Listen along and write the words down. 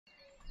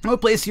I'll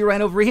place you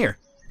right over here.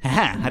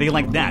 Haha, how do you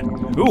like that?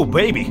 Ooh,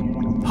 baby.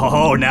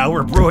 Oh, now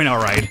we're brewing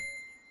alright.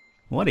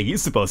 What are you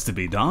supposed to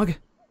be, dog?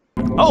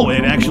 Oh,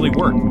 it actually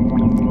worked.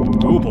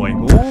 Oh boy.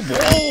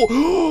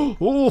 Oh boy.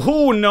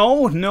 Oh,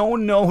 no, no,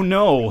 no,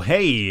 no.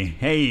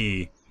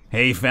 Hey,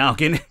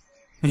 Falcon.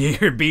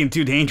 You're being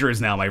too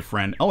dangerous now, my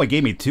friend. Oh, it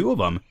gave me 2 of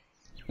them.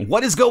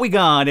 What is going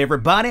on,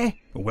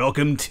 everybody?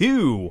 Welcome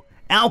to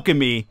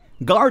Alchemy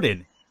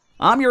Garden.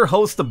 I'm your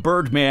host, the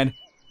Birdman,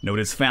 known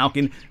as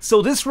Falcon.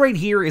 So this right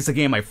here is a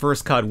game I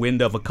first caught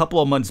wind of a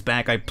couple of months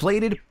back. I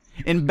played it,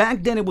 and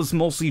back then it was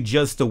mostly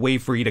just a way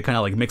for you to kind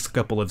of like mix a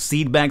couple of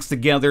seed bags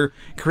together,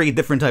 create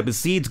different type of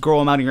seeds, grow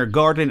them out in your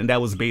garden, and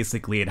that was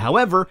basically it.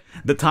 However,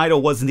 the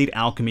title was indeed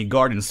Alchemy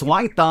Garden, so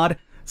I thought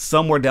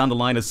somewhere down the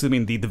line,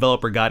 assuming the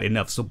developer got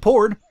enough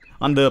support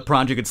on the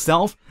project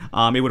itself,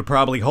 it would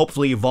probably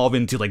hopefully evolve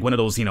into like one of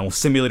those,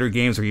 simulator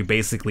games where you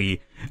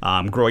basically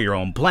grow your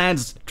own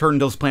plants, turn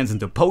those plants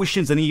into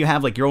potions, and then you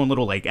have like your own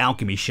little like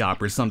alchemy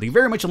shop or something,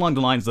 very much along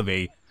the lines of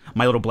a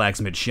My Little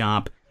Blacksmith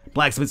Shop,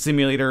 Blacksmith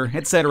Simulator,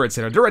 etc,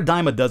 etc. They're a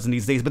dime a dozen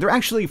these days, but they're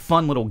actually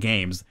fun little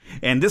games,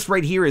 and this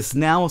right here is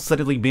now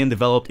suddenly being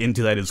developed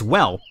into that as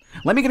well.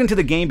 Let me get into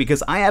the game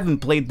because I haven't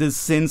played this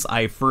since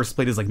I first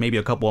played this like maybe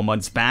a couple of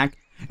months back.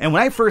 And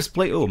when I first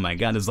played, oh my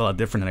god, this is a lot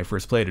different than I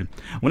first played it.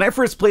 When I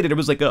first played it, there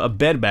was like a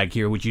bed bag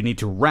here, which you need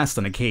to rest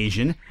on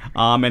occasion.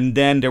 And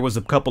then there was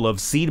a couple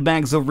of seed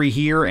bags over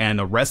here and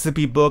a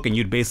recipe book, and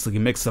you'd basically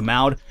mix them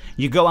out.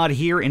 You go out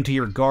here into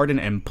your garden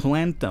and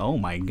plant, oh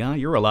my god,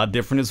 you're a lot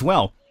different as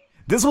well.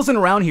 This wasn't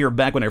around here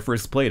back when I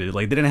first played it.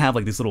 Like, they didn't have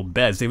like these little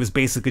beds. It was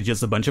basically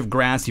just a bunch of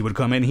grass. You would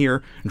come in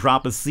here,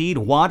 drop a seed,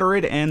 water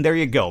it, and there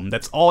you go.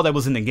 That's all that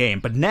was in the game.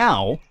 But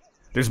now,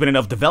 there's been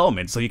enough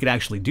development, so you can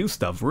actually do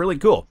stuff. Really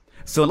cool.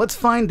 So let's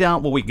find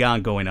out what we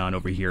got going on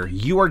over here.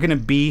 You are going to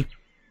be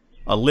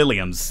a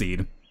Lilium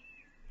seed.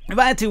 If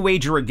I had to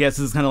wager a guess,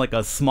 this is kind of like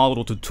a small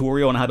little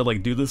tutorial on how to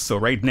like do this. So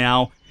right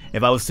now,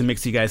 if I was to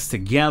mix you guys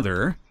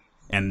together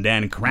and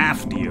then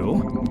craft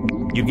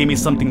you, you'd give me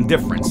something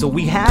different. So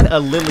we had a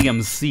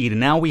Lilium seed,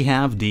 and now we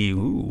have the,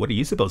 ooh, what are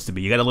you supposed to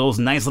be? You got a little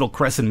nice little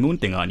crescent moon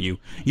thing on you.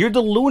 You're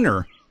the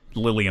lunar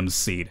Lilium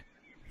seed.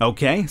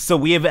 Okay, so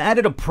we have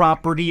added a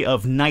property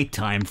of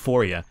nighttime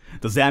for you.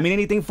 Does that mean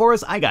anything for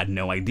us? I got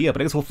no idea,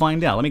 but I guess we'll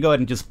find out. Let me go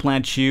ahead and just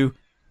plant you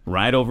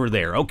right over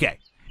there. Okay,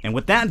 and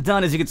with that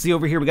done, as you can see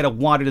over here, we got to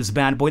water this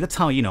bad boy. That's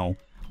how,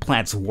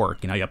 plants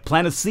work. You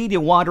plant a seed,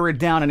 you water it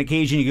down, and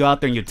occasionally you go out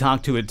there and you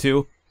talk to it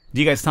too. Do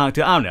you guys talk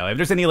to, I don't know, if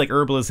there's any like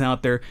herbalists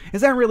out there,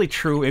 is that really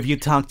true? If you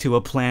talk to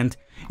a plant,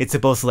 it's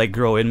supposed to like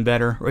grow in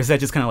better? Or is that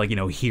just kind of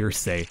like,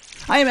 hearsay?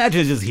 I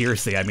imagine it's just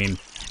hearsay. I mean,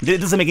 it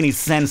doesn't make any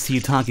sense to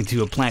you talking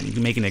to a plant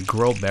and making it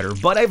grow better.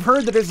 But I've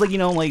heard that there's like,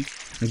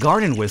 like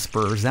garden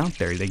whisperers out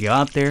there. They go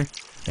out there,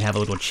 they have a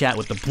little chat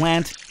with the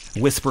plant,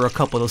 whisper a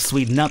couple of those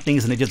sweet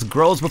nothings, and it just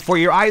grows before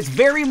your eyes,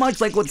 very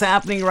much like what's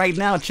happening right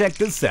now. Check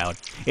this out.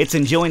 It's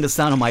enjoying the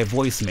sound of my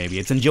voice, maybe.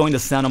 It's enjoying the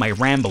sound of my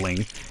rambling.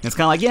 And it's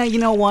kind of like, yeah, you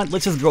know what?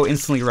 Let's just grow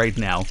instantly right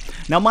now.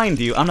 Now, mind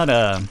you, I'm not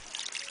a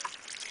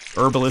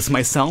herbalist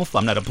myself.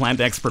 I'm not a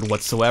plant expert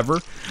whatsoever,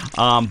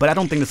 but I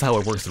don't think that's how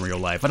it works in real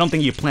life. I don't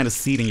think you plant a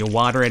seed and you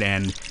water it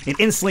and it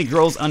instantly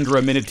grows under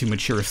a minute to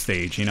mature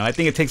stage. I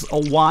think it takes a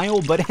while,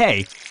 but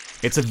hey,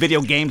 it's a video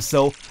game,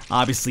 so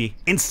obviously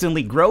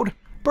instantly growed.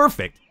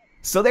 Perfect.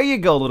 So there you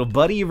go, little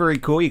buddy. You're very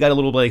cool. You got a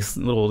little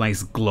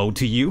nice glow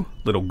to you,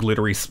 little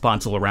glittery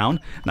spots all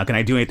around. Now, can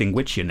I do anything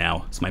with you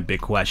now? That's my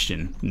big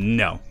question.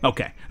 No.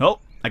 Okay.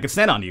 Oh, I can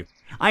stand on you.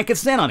 I can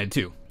stand on it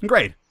too.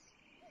 Great.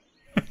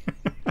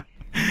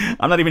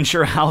 I'm not even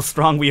sure how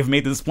strong we have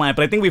made this plant,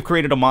 but I think we've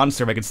created a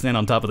monster if I can stand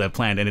on top of that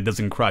plant and it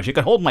doesn't crush. It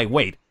could hold my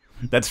weight.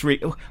 That's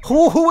who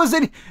was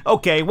it?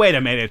 Okay, wait a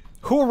minute.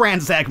 Who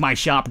ransacked my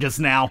shop just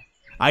now?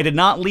 I did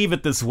not leave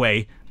it this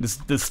way,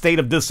 the state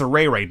of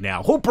disarray right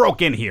now. Who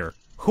broke in here?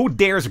 Who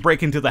dares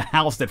break into the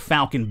house that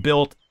Falcon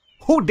built?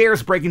 Who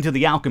dares break into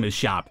the alchemist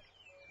shop?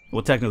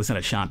 Well, technically it's not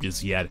a shop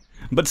just yet,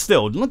 but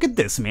still, look at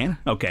this, man.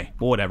 Okay,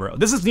 well, whatever.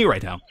 This is new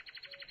right now.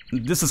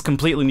 This is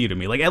completely new to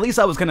me. Like, at least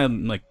I was kind of,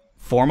 like,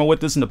 formal with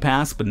this in the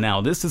past, but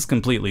now this is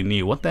completely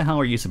new. What the hell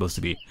are you supposed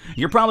to be?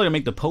 You're probably gonna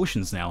make the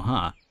potions now,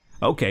 huh?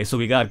 Okay, so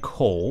we got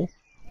coal.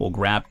 We'll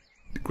grab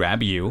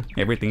you.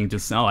 Everything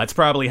just, oh, that's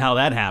probably how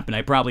that happened.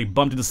 I probably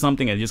bumped into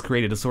something and just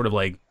created a sort of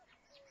like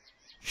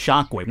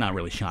shockwave. Not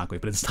really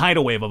shockwave, but it's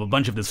tidal wave of a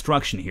bunch of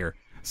destruction here.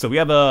 So we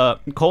have a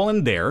coal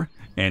in there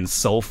and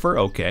sulfur.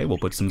 Okay, we'll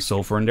put some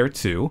sulfur in there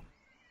too.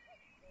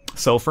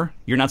 Sulfur,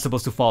 you're not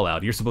supposed to fall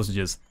out. You're supposed to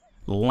just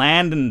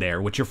land in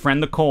there with your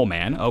friend the coal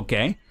man.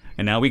 Okay.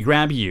 And now we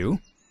grab you.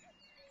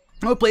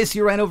 I'll place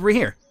you right over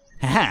here.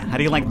 Haha, how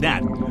do you like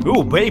that?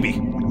 Ooh, baby.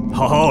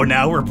 Oh,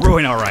 now we're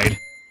brewing alright.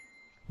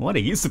 What are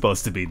you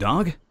supposed to be,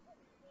 dog?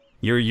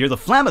 You're the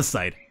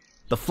Flamicite.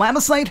 The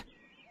Flamicite?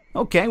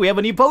 Okay, we have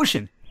a new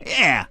potion.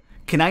 Yeah.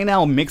 Can I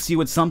now mix you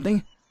with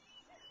something?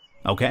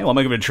 Okay, well, I'm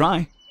gonna give it a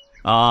try.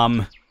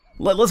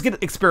 Let's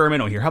get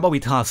experimental here. How about we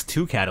toss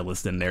 2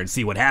 catalysts in there and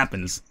see what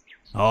happens?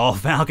 Oh,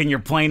 Falcon, you're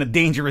playing a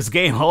dangerous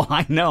game. Oh,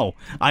 I know.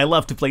 I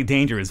love to play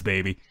dangerous,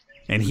 baby.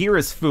 And here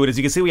is food. As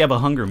you can see, we have a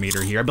hunger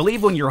meter here. I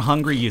believe when you're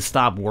hungry, you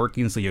stop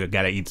working, so you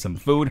gotta eat some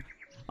food.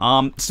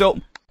 So,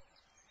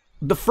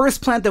 the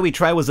first plant that we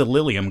tried was a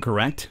lilium,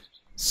 correct?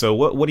 So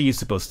what are you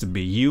supposed to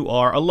be? You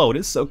are a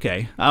lotus,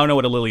 okay. I don't know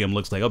what a lilium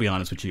looks like, I'll be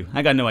honest with you.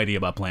 I got no idea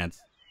about plants.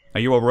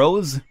 Are you a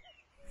rose?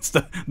 It's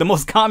the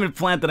most common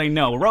plant that I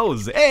know.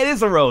 Rose! Hey, it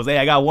is a rose! Hey,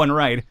 I got one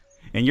right.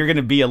 And you're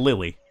gonna be a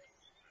lily.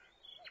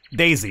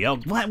 Daisy, oh,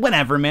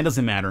 whatever, man,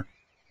 doesn't matter.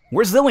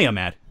 Where's Lilium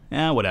at?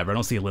 Whatever, I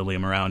don't see a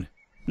Lilium around.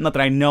 Not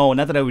that I know,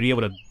 not that I would be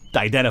able to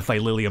identify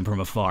Lilium from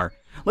afar.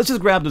 Let's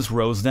just grab this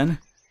rose then.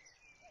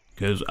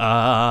 'Cause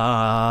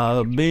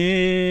I've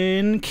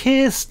been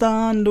kissed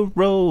on the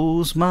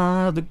rose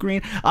by the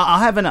green.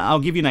 I'll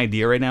give you an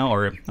idea right now,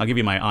 or I'll give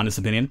you my honest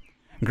opinion.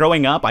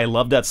 Growing up, I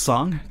loved that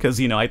song, because,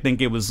 you know, I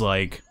think it was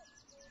like...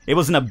 It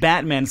was in a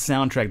Batman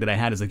soundtrack that I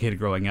had as a kid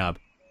growing up.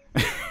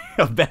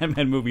 A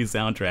Batman movie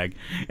soundtrack.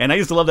 And I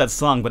used to love that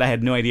song, but I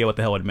had no idea what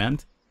the hell it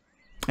meant.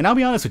 And I'll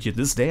be honest with you, to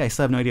this day, I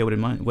still have no idea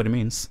what it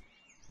means.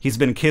 He's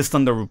been kissed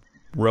on the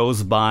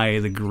rose by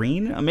the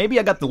green? Maybe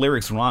I got the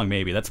lyrics wrong,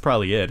 maybe. That's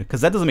probably it.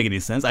 Because that doesn't make any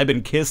sense. I've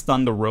been kissed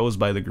on the rose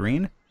by the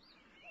green?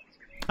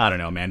 I don't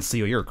know, man.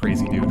 Seal, you're a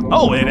crazy dude.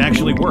 Oh, it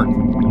actually worked.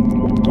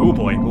 Oh,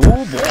 boy.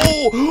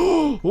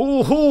 Oh, boy.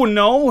 Oh,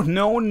 no.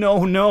 No,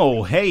 no,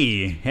 no.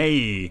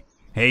 Hey,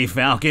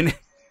 Falcon.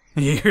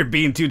 You're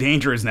being too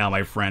dangerous now,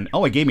 my friend.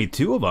 Oh, it gave me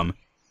 2 of them.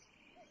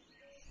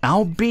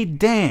 I'll be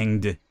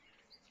danged.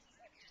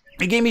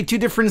 It gave me 2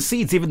 different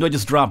seeds, even though I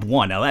just dropped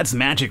 1. Now, that's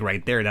magic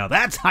right there. Now,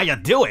 that's how you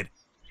do it.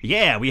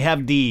 Yeah, we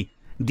have the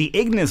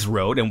Ignis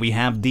Road, and we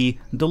have the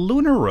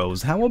Lunar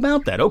Rose. How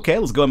about that? Okay,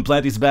 let's go and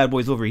plant these bad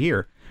boys over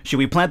here. Should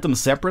we plant them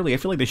separately? I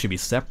feel like they should be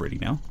separate, you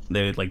know?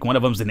 They're, like, one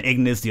of them's an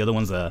Ignis, the other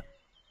one's a...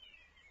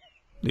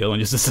 The other one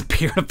just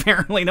disappeared,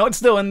 apparently. No, it's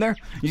still in there.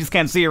 You just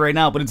can't see it right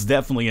now, but it's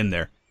definitely in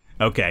there.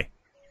 Okay.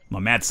 My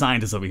mad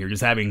scientist over here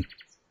just having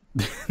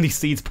these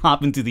seeds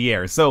pop into the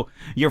air. So,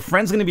 your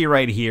friend's gonna be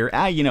right here.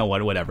 You know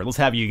what, whatever. Let's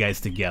have you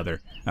guys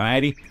together.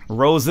 Alrighty?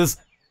 Roses.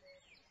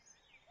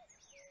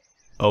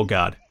 Oh,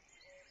 God.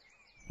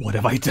 What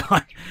have I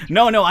done?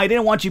 No, I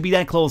didn't want you to be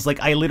that close. Like,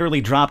 I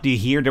literally dropped you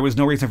here. There was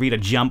no reason for you to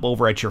jump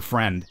over at your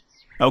friend.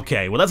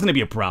 Okay, well, that's gonna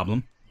be a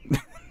problem.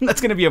 That's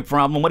gonna be a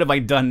problem. What have I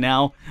done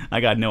now?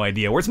 I got no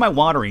idea. Where's my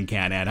watering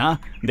can at, huh?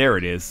 There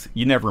it is.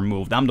 You never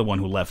moved. I'm the one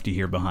who left you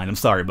here behind. I'm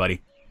sorry,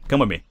 buddy.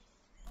 Come with me.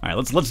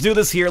 Alright, let's do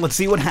this here. Let's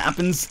see what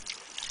happens.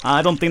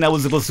 I don't think that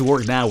was supposed to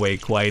work that way,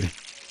 quite.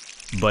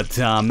 But,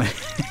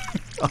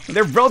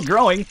 they're both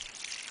growing.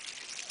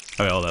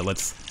 Okay, hold on.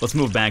 Let's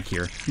move back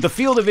here. The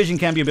field of vision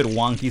can be a bit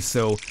wonky,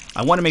 so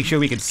I want to make sure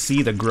we can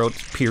see the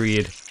growth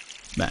period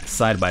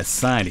side by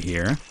side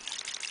here.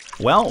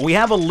 Well, we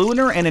have a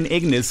lunar and an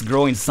ignis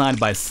growing side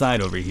by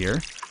side over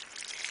here.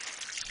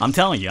 I'm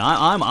telling you,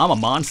 I'm a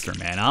monster,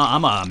 man.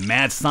 I'm a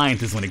mad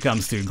scientist when it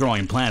comes to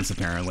growing plants,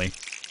 apparently.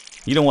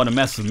 You don't want to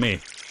mess with me.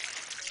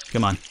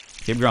 Come on,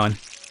 keep growing.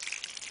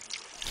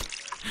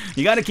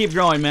 You gotta keep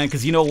growing, man,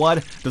 because you know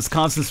what? This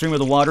constant stream of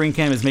the watering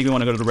can is making me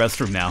want to go to the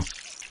restroom now.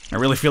 I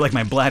really feel like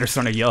my bladder's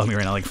starting to yell at me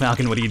right now. Like,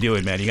 Falcon, what are you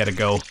doing, man? You gotta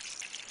go.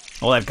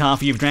 All that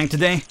coffee you've drank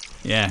today?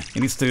 Yeah, it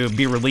needs to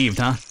be relieved,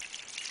 huh?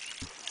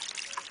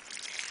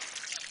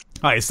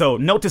 Alright, so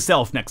note to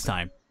self next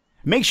time.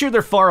 Make sure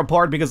they're far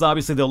apart because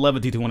obviously they'll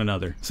levitate to one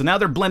another. So now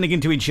they're blending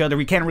into each other,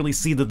 we can't really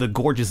see the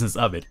gorgeousness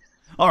of it.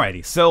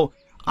 Alrighty, so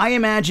I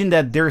imagine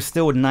that there's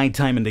still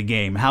nighttime in the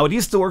game. How it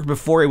used to work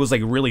before, it was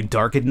like really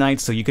dark at night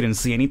so you couldn't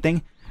see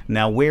anything.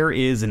 Now where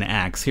is an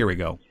axe? Here we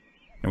go.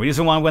 And we just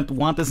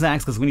want this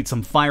axe because we need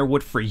some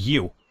firewood for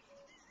you.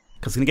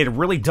 Because it's going to get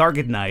really dark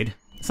at night.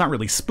 It's not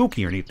really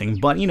spooky or anything,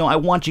 but you know, I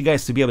want you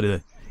guys to be able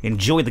to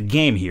enjoy the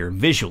game here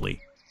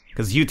visually.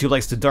 Because YouTube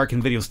likes to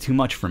darken videos too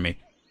much for me.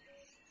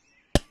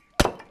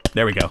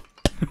 There we go.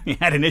 We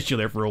had an issue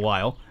there for a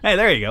while. Hey,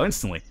 there you go,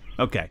 instantly.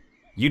 Okay.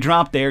 You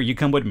drop there, you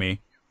come with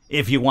me.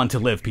 If you want to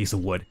live, piece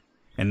of wood.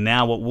 And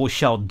now what we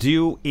shall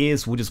do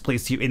is we'll just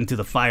place you into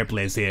the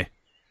fireplace here.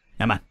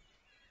 Come on.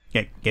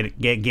 Get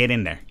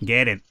in there.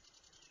 Get in.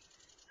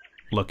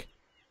 Look,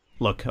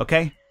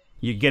 okay?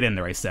 You get in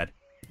there, I said.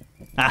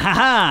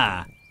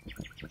 Ahaha!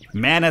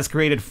 Man has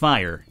created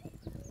fire.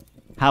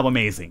 How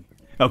amazing.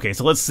 Okay,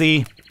 so let's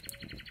see.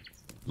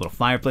 Little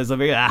fireplace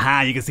over here.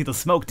 Aha, you can see the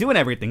smoke doing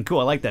everything.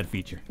 Cool, I like that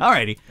feature.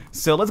 Alrighty,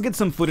 so let's get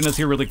some food in us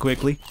here really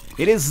quickly.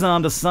 It is,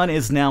 the sun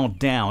is now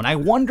down. I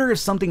wonder if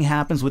something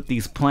happens with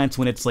these plants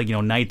when it's, like, you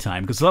know,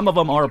 nighttime. Because some of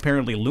them are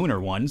apparently lunar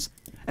ones.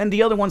 And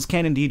the other ones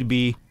can indeed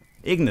be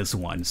ignis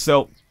ones.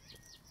 So,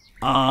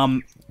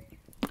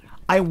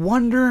 I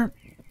wonder...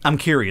 I'm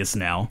curious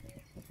now.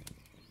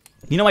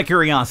 You know my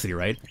curiosity,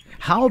 right?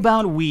 How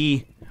about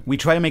we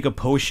try to make a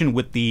potion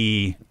with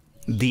the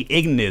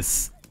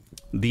ignis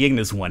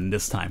one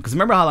this time? Because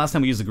remember how last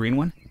time we used the green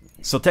one?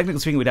 So technically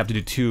speaking, we'd have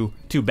to do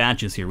two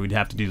batches here. We'd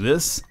have to do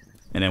this,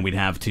 and then we'd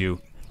have to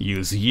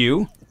use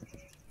you.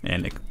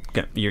 And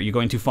you're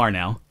going too far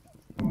now.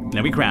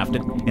 Now we craft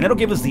it, and that'll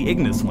give us the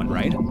ignis one,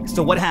 right?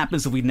 So what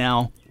happens if we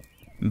now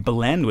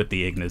blend with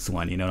the ignis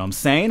one? You know what I'm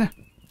saying?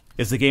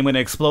 Is the game going to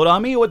explode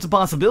on me? What's a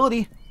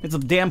possibility? It's a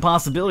damn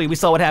possibility. We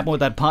saw what happened with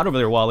that pot over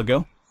there a while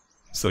ago.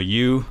 So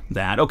you,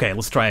 that. Okay,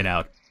 let's try it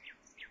out.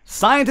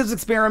 Scientist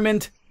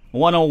experiment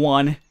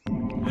 101.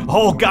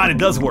 Oh god, it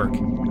does work.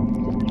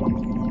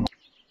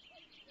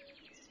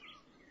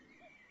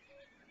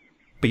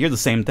 But you're the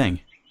same thing.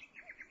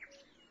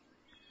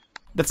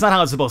 That's not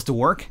how it's supposed to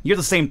work. You're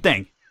the same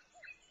thing.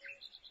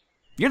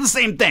 You're the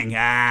same thing.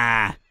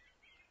 Ah.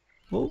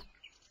 Well,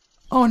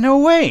 oh, no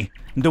way.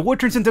 The wood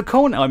turns into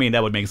cone. I mean,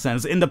 that would make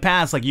sense. In the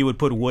past, like, you would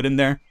put wood in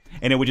there,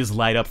 and it would just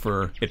light up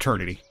for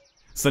eternity.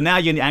 So now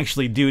you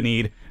actually do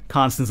need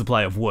constant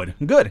supply of wood.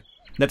 Good.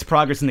 That's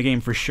progress in the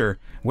game for sure.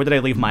 Where did I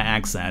leave my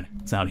axe at?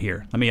 It's out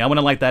here. I mean, I want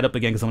to light that up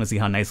again because I want to see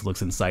how nice it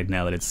looks inside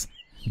now that it's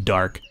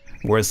dark.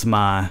 Where's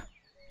my...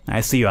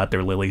 I see you out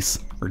there, lilies.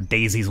 Or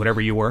daisies,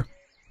 whatever you were.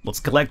 Let's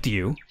collect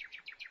you.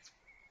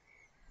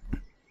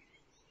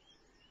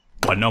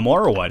 What, no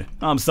more or what?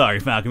 Oh, I'm sorry,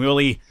 Falcon.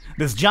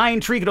 This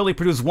giant tree could only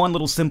produce one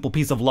little simple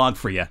piece of log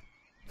for you.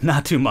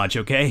 Not too much,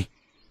 okay?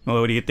 Well,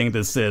 what do you think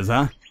this is,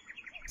 huh?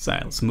 So,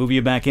 let's move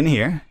you back in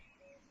here.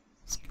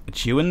 Let's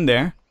get you in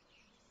there.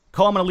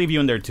 Cole, I'm gonna leave you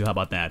in there too, how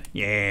about that?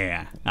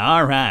 Yeah,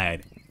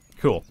 alright.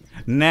 Cool.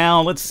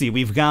 Now, let's see,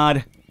 we've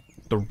got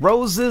the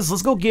roses.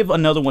 Let's go give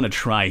another one a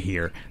try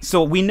here.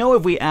 So, we know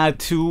if we add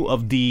 2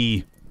 of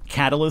the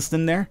catalyst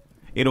in there,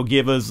 it'll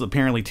give us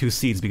apparently 2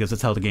 seeds because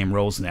that's how the game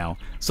rolls now.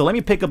 So let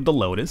me pick up the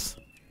lotus,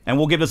 and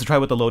we'll give this a try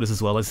with the lotus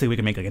as well. Let's see if we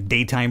can make like a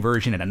daytime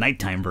version and a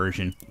nighttime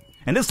version.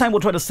 And this time we'll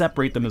try to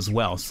separate them as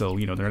well, so,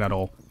 you know, they're not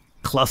all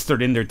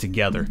clustered in there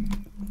together.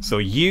 So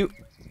you...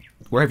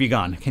 Where have you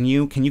gone? Can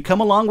you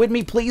come along with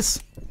me,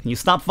 please? Can you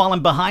stop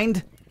falling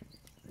behind?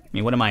 I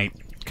mean, what am I,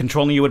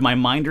 controlling you with my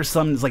mind or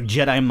something? It's like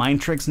Jedi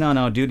mind tricks?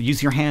 No, dude,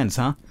 use your hands,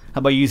 huh? How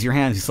about you use your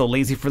hands? You so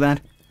lazy for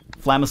that?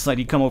 Flamicite,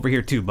 you come over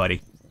here too,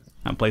 buddy.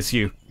 I'll place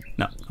you.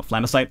 No,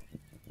 Flamicite.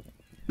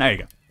 There you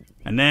go.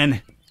 And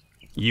then,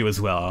 you as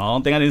well. I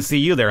don't think I didn't see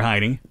you there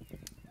hiding.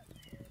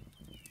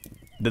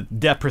 The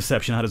depth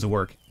perception, how does it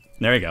work?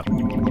 There you go.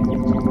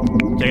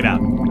 Check it out.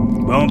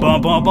 Boom,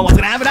 boom, boom, boom. What's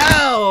gonna happen?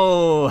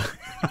 Oh!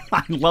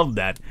 I love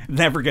that. It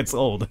never gets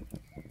old.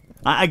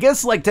 I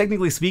guess, like,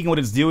 technically speaking, what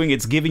it's doing,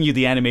 it's giving you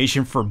the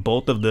animation for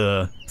both of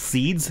the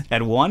seeds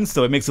at once,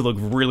 so it makes it look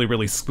really,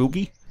 really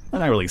spooky.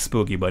 Well, not really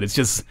spooky, but it's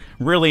just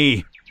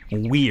really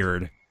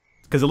weird.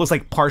 Because it looks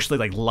like partially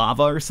like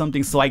lava or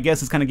something, so I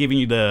guess it's kind of giving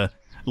you the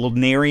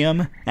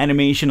lunarium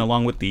animation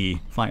along with the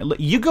fire. Look,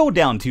 you go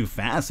down too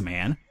fast,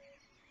 man.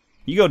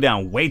 You go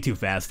down way too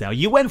fast now.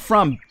 You went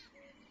from...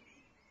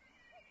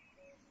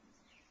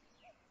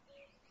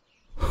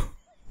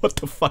 What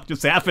the fuck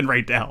just happened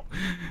right now?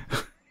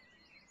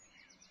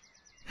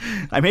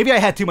 Maybe I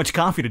had too much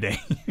coffee today.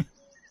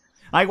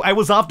 I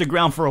was off the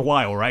ground for a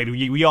while, right?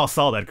 We all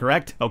saw that,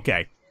 correct?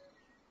 Okay.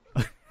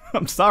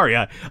 I'm sorry,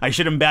 I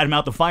shouldn't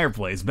badmouth the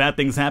fireplace. Bad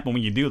things happen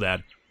when you do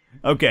that.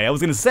 Okay, I was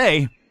gonna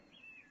say,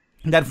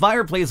 that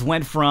fireplace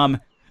went from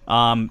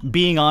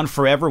being on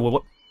forever.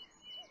 Well,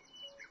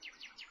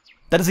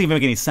 that doesn't even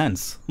make any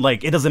sense.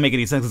 Like, it doesn't make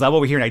any sense because I'm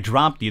over here and I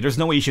dropped you. There's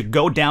no way you should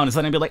go down and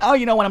suddenly be like, oh,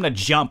 you know what, I'm gonna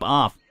jump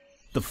off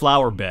the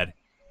flower bed.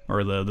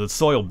 Or the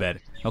soil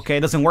bed. Okay,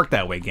 it doesn't work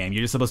that way, game.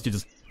 You're just supposed to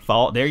just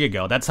fall. There you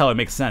go. That's how it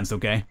makes sense,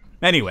 okay?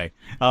 Anyway,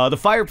 the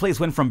fireplace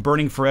went from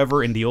burning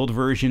forever in the old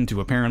version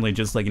to apparently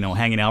just, like, you know,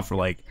 hanging out for,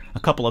 like, a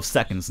couple of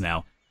seconds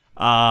now.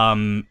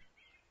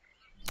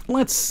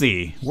 Let's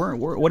see.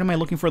 What am I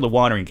looking for? The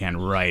watering can.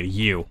 Right,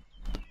 you.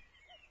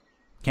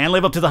 Can't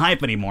live up to the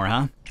hype anymore,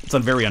 huh? It's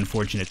very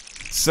unfortunate.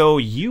 So,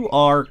 you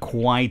are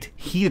quite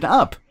heated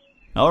up.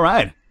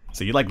 Alright.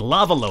 So, you like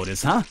lava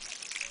lotus, huh?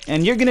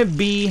 And you're gonna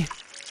be...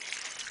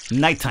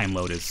 Nighttime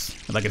lotus,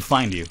 if I could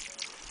find you.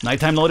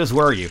 Nighttime lotus,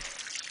 where are you?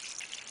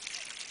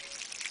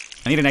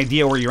 I need an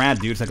idea where you're at,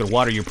 dude, so I could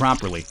water you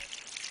properly.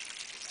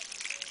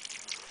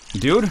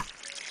 Dude?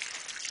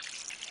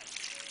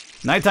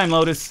 Nighttime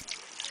lotus.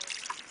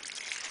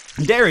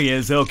 There he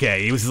is,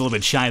 okay, he was a little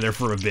bit shy there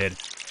for a bit.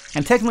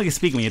 And technically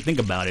speaking, when you think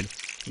about it,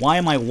 why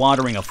am I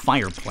watering a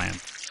fire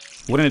plant?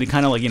 Wouldn't it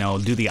kind of like, you know,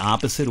 do the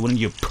opposite? Wouldn't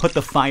you put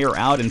the fire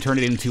out and turn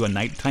it into a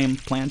nighttime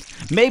plant?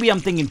 Maybe I'm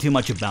thinking too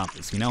much about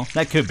this, you know?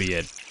 That could be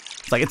it.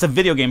 It's like, it's a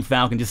video game,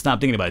 Falcon, just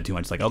stop thinking about it too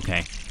much. It's like,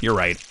 okay, you're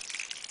right.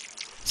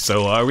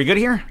 So, are we good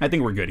here? I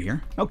think we're good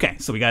here. Okay,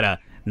 so we got a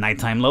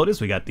nighttime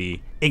lotus, we got the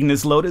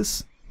Ignis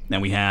lotus,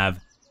 then we have,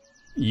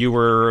 you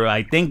were,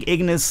 I think,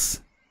 Ignis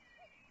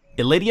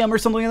Ilidium or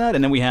something like that,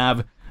 and then we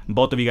have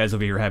both of you guys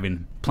over here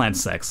having plant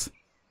sex.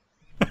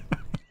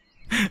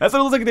 That's what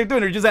it looks like they're doing,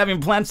 they're just having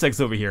plant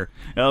sex over here.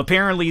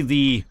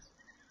 Apparently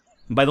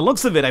by the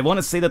looks of it, I want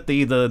to say that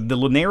the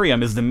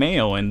lunarium is the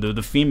male and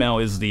the female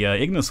is the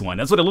Ignis one.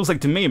 That's what it looks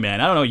like to me,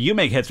 man. I don't know, you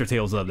make heads or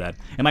tails of that.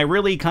 Am I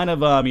really kind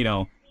of, you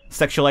know,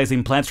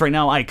 sexualizing plants right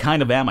now? I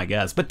kind of am, I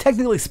guess. But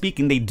technically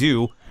speaking, they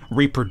do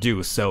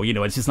reproduce, so, you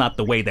know, it's just not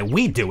the way that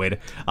we do it.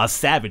 Us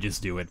savages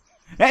do it.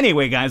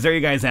 Anyway, guys, there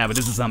you guys have it.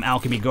 This is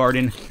Alchemy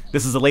Garden.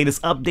 This is the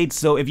latest update,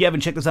 so if you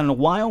haven't checked this out in a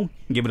while,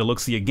 give it a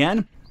look-see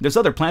again. There's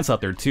other plants out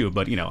there too,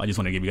 but, you know, I just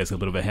want to give you guys a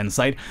little bit of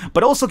insight.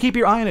 But also keep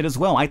your eye on it as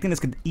well. I think this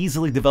could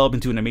easily develop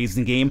into an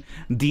amazing game.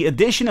 The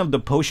addition of the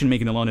potion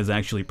making alone is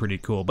actually pretty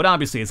cool, but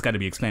obviously it's got to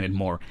be expanded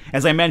more.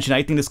 As I mentioned,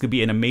 I think this could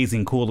be an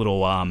amazing, cool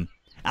little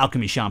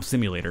alchemy shop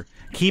simulator.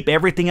 Keep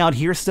everything out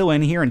here still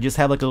in here and just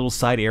have like a little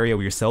side area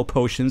where you sell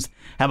potions.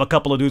 Have a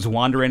couple of dudes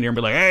wander in there and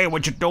be like, hey,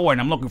 what you doing?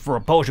 I'm looking for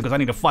a potion because I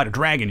need to fight a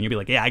dragon. And you'll be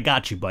like, yeah, I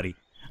got you, buddy.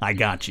 I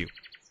got you.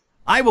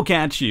 I will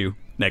catch you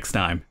next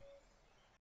time.